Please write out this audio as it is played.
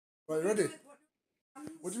Right, ready?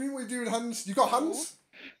 What do you mean what you do with hands? You got hands?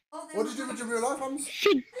 What did you do with your real life hands?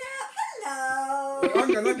 Hello.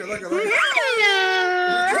 Hang on. Hello.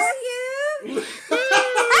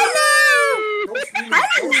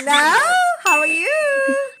 Hello. How are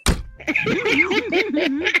you?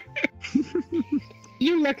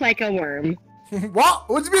 You look like a worm. What?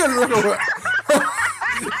 What do you mean I look like a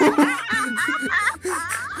worm?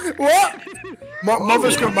 What? My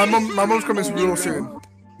mum's coming real soon.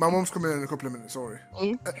 My mum's coming in a couple of minutes, sorry.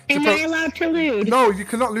 Am I allowed to lewd? No, you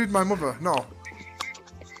cannot lewd my mother, no.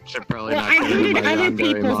 Should probably Well, not I get lewd anybody other on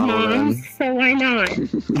Dairy people's Model moms, then. so why not?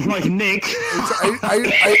 Like Nick. I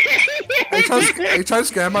try to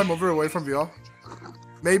scare my mother away from VR.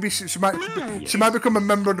 Maybe she might become a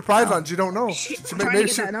member of the Pridelands. You don't know. Maybe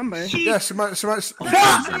that number. Yeah, she might. I'm trying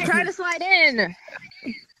to slide in.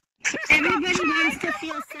 Everybody wants to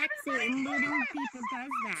feel sexy, and lewding people does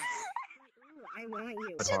that. Ooh, I want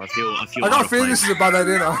you. I got a feeling this is a bad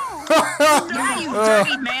idea now. You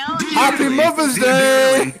dirty man. Happy Mother's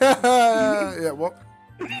Day! Yeah, what?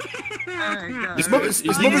 It's Mother's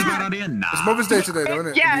Day today, though, isn't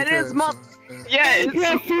it? Yeah, it is. Yeah,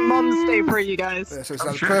 it's Mom's Day for you guys. Yeah, so it's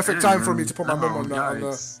the perfect time for me to put my mum on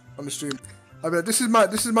the stream. I mean, this is my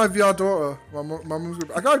VR daughter. My mum's.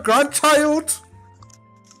 I got a grandchild.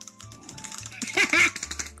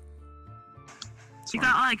 You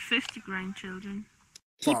got like 50 grandchildren.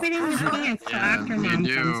 Keep it in the pants so after mom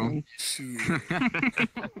comes in.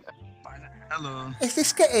 Hello. Is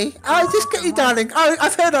this Kitty? Oh, is this Kitty, darling? Oh,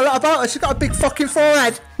 I've heard a lot about her. She's got a big fucking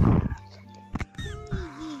forehead.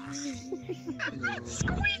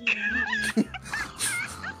 Squeak.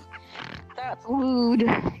 That's lewd.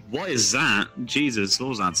 What is that? Jesus, what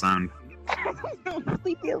was that sound?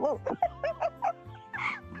 Sleepy little.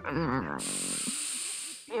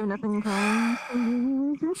 You have nothing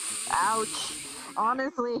crying. Ouch.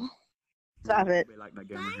 Honestly. Stop it.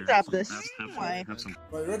 Stop this. Why?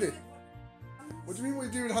 Right, ready? What do you mean what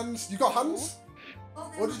you do with hands? You got hands?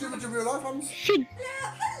 What did you do with your real life hands?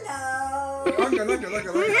 Hello. Hang on.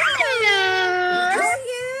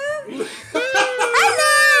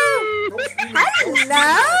 Hello. Hello.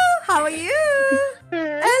 How are you?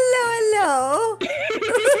 Hello.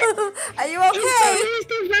 Are you okay?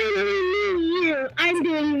 I'm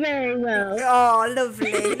doing very well. Oh,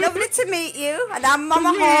 lovely. Lovely to meet you. And I'm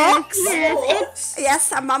Mama HAWXX.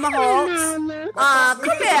 Yes, I'm Mama HAWXX.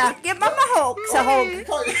 Come here. Give Mama HAWXX a hug.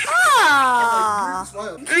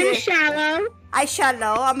 I'm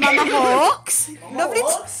shallow. I'm Mama HAWXX.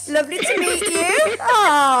 Lovely to meet you.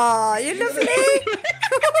 Oh, you're lovely.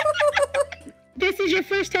 This is your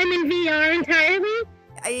first time in VR entirely?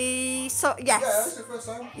 Yes. Yeah, that's your first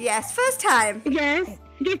time. Yes, first time. Yes.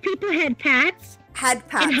 Give people head pats. Head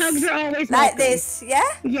pats. And hugs are always like welcome. this, yeah?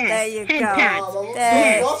 Yes. There you head go. Pats.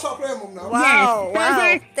 There. Wow.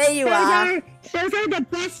 There you are. Those are the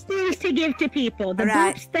best things to give to people. The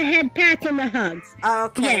Right. boots, the head pats, and the hugs.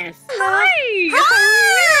 Okay. Yes. Hi.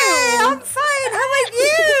 I'm fine. How are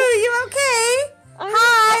you? You okay?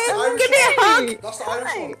 Hi. Give me a hug. That's the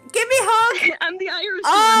Irish one. Give me a hug. I'm the Irish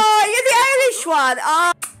one. Oh, you're the Irish one.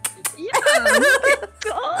 Oh. Yeah.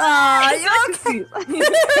 Oh, you okay?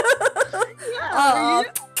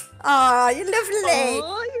 Oh, you're lovely.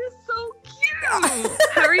 Oh, you're so cute.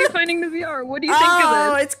 How are you finding the VR? What do you think of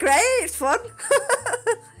Oh, it? it's great. It's fun.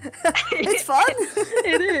 It's fun.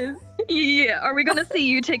 It is. Yeah. Are we gonna see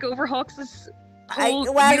you take over HAWXX's? I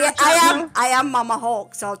am Mama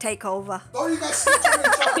HAWXX, so I'll take over. Oh, you guys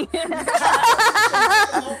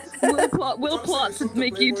We'll plot to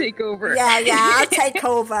make you take over. Yeah, I'll take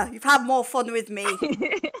over. You've had more fun with me.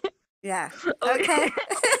 Yeah. Okay.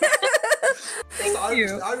 Thank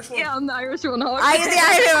you. Yeah, I'm the Irish one. Are you the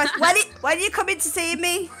Irish one? When are you coming to see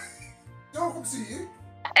me? Don't come see you.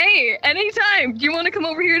 Hey, anytime. Do you want to come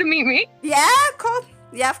over here to meet me? Yeah, come.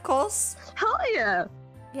 Yeah, of course. Hell yeah.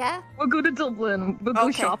 Yeah. We'll go to Dublin. We'll go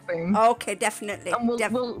shopping. Okay, definitely. And we'll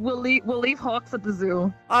leave HAWXX at the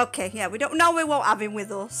zoo. Okay, yeah. We won't have him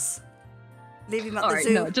with us. Leave him at the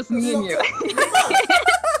zoo. No, just me and you.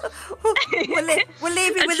 we'll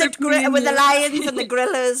leave him with the lions and the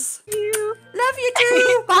gorillas. Love you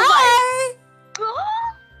too. Bye.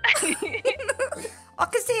 I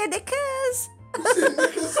can see your knickers.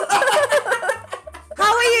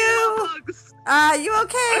 How are you? Are you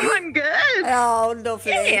okay? I'm good. Oh,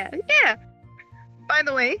 lovely. Yeah. By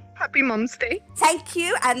the way, happy Mum's Day. Thank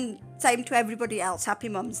you, and same to everybody else. Happy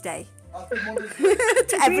Mum's Day.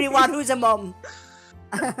 To everyone who's a mum.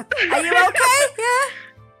 Are you okay?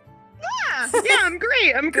 Yeah, I'm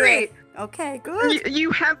great. I'm great. Okay, good.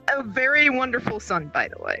 You have a very wonderful son, by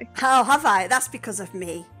the way. Oh, have I? That's because of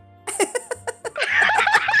me.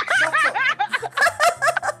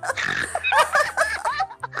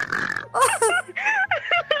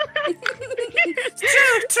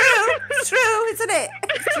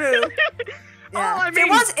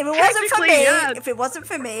 me, yeah. if it wasn't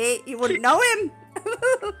for me, you wouldn't know him.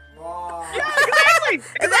 Wow. Yeah,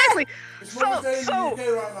 exactly. It's Mother's Day in the So, UK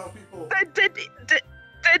right now, people.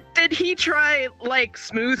 did he try like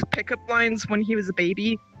smooth pickup lines when he was a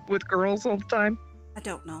baby with girls all the time? I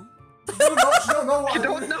don't know. You don't know what I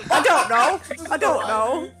don't know. I don't know. I don't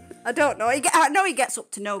know. I don't know. I know he gets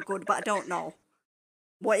up to no good, but I don't know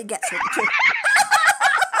what he gets up to.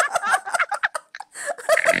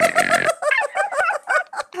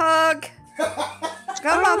 Hug.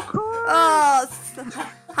 Come on. Oh,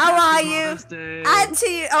 how are you? And to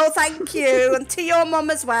you. Oh, thank you. And to your mum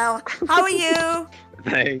as well. How are you?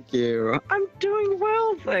 Thank you. I'm doing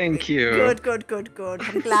well, thank you. Good, good, good, good.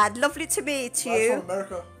 I'm glad. Lovely to meet I'm you. from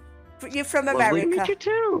America. You're from Lovely to America. meet you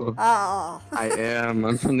too. Oh. I am.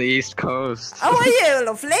 I'm from the East Coast. How are you?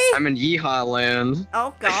 Lovely. I'm in Yeehaw land.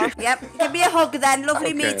 Oh, God. Yep. Give me a hug then. Lovely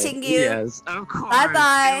Okay, meeting you. Yes, of course.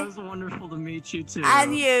 Bye-bye. It was wonderful to meet you too.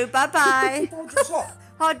 And you. Bye-bye. Don't dress up.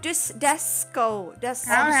 Oh, Desco. This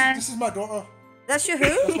is my daughter. That's your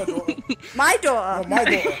That's who? my daughter. My No, daughter. my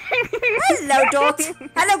daughter. Hello, daughter.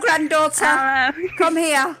 Hello, granddaughter. Come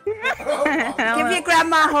here. Give your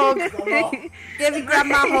grandma a hug. Grandma. Give your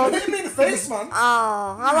grandma a hug. Hit me in the face, man.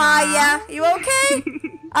 Oh, how are ya? You okay?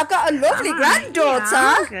 I've got a lovely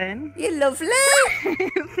granddaughter. Good. You're lovely.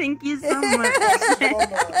 Thank you so much.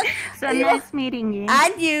 So nice meeting you.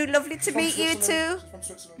 And you. Lovely to meet you too. From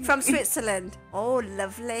Switzerland. From Switzerland. Oh,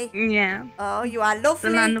 lovely. Yeah. Oh, you are The lovely.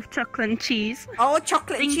 land of chocolate and cheese. Oh,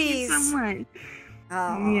 chocolate Thank cheese. you so much.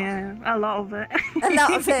 Oh, Yeah, a lot of it. a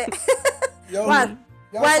lot of it. Yo, Well,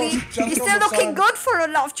 yo, well, so you're gentle still looking massage. good for a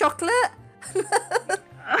lot of chocolate.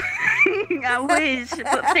 I wish,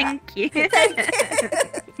 but thank you. Thank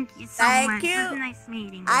you so Thank much. you. It was nice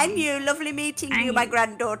meeting you. And you, lovely meeting you, And my you.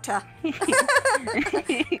 granddaughter.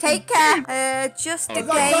 Take care. Just a Is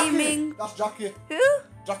that Jackie? gaming. That's Jackie. Who?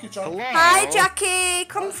 Jackie Chan. Hello. Hi, Jackie.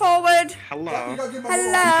 Come forward. Jackie, Hello. you gotta give my mother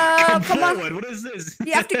Hello. Come on. Forward, what is this?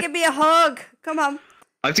 You have to give me a hug. Come on.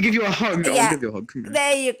 I have to give you a hug. Yeah. I'll give you a hug. Come here.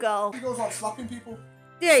 There you go. He goes on slapping people.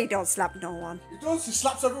 Yeah, you don't slap no one. He does. He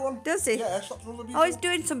slaps everyone. Does he? Yeah, slaps other people. Oh, he's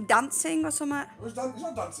doing some dancing or something. He's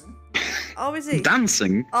not dancing. Oh, is he?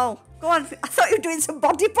 Dancing? Oh, go on. I thought you were doing some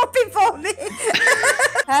body popping for me. He's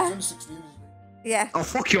Huh? only 16, isn't Yeah. Oh,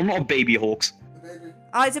 fuck you, I'm not a baby Hawks. he? The baby.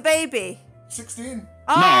 Oh, he's a baby. 16.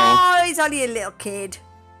 Oh, he's only a little kid.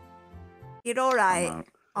 You're all right. No.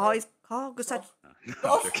 Oh, he's... Oh, because I...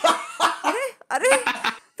 Oh,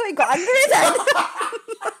 I thought you got angry then.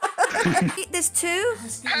 There's two.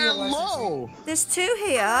 Hello. There's two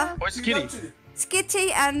here. Where's He's Kitty? empty.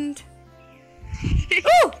 Skitty and...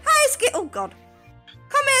 Oh, hi, Skitty. Oh, God.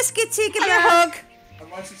 Come here, Skitty. Give me a hug. And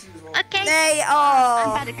my CC as well. Okay, There you... I'm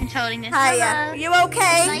Oh. better controlling this. Hiya. Hello. You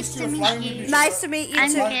okay? Nice to They're meet flying with you. me Nice to meet you I'm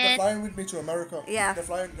too. good. They're flying with me to America. Yeah.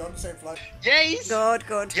 They're on the same flight. Yes. Good,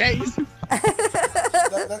 good. Yes.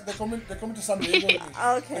 They're coming to San Diego with me.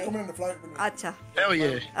 Okay. They're coming in the flight with me. Acha. Hell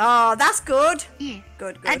yeah. Oh, that's good. Yeah.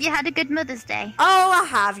 Good, Have good. you had a good Mother's Day? Oh, I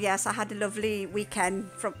have, yes. I had a lovely weekend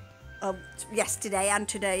from yesterday and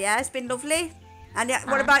today. Yeah, it's been lovely. And yeah,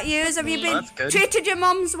 what about you? Have you been That's good. treated your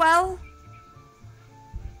mums well?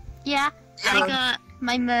 Yeah. I got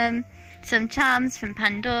my mum some charms from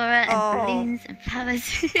Pandora and Oh. balloons and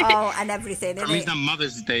flowers. Oh, and everything, At least innit? on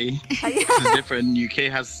Mother's Day. It's different.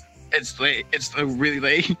 UK has. It's late. It's really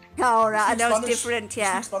late. Oh, right. I know it's Spanish. different, I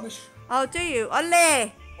yeah. speak Spanish. Oh, do you?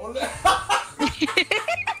 Ole! Ole.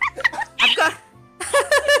 I've got...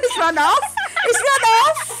 It's run off! It's run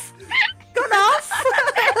off! Gone off!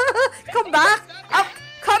 Come back! Oh,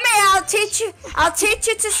 come here, I'll teach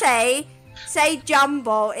you to say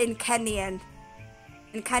jumbo in Kenyan.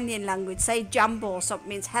 In Kenyan language, say jumbo, something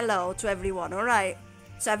means hello to everyone, alright?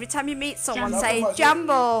 So every time you meet someone, Jumbo. say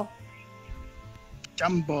jumbo.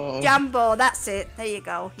 Jumbo. Jumbo, that's it. There you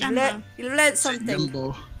go. Jumbo. You've learned something.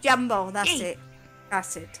 Jumbo. Jumbo, that's Yay. it.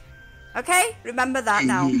 That's it. Okay? Remember that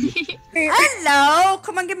now. Hello!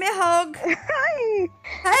 Come on, give me a hug. Hi.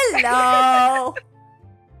 Hello!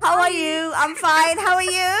 How are you? I'm fine. How are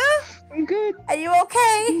you? I'm good. Are you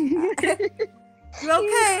okay? You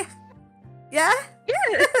okay? Yeah?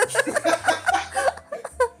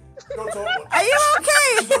 Don't talk much. Are you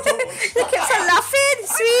okay? Don't talk much. She keeps on laughing.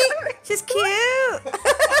 Sweet. She's cute.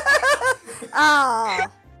 Oh.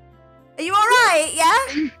 Are you alright?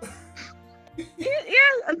 Yeah?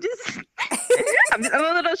 Yeah, I'm just. I'm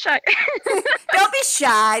a little shy. Don't be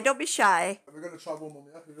shy. Don't be shy. We're going to travel, Mum,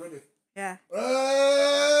 yeah? You ready? Yeah.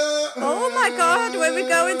 Oh Oh my god, where we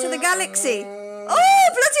going to the galaxy? Oh,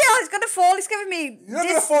 bloody hell, it's gonna fall. It's giving me You're not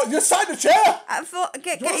going to fall. You're sat in the chair. I'm You want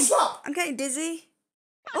to slap? getting dizzy.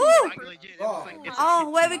 Ooh. Oh. Oh,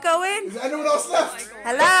 where are we going? Is there anyone else left?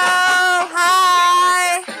 Hello.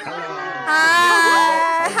 Hi.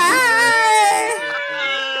 Hi. Hi.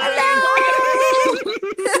 Hello.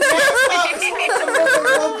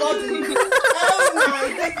 Oh my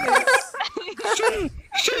goodness.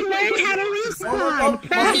 She learned how to respawn.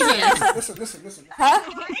 Listen. Huh?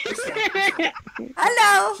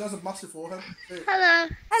 Hello. She has a massive forehead. Hello.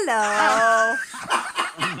 Hello.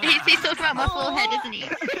 He's talking about my forehead, isn't he?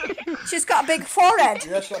 She's got a big forehead.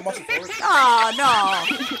 Yeah, she's got a massive forehead. Oh,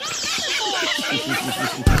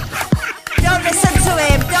 no.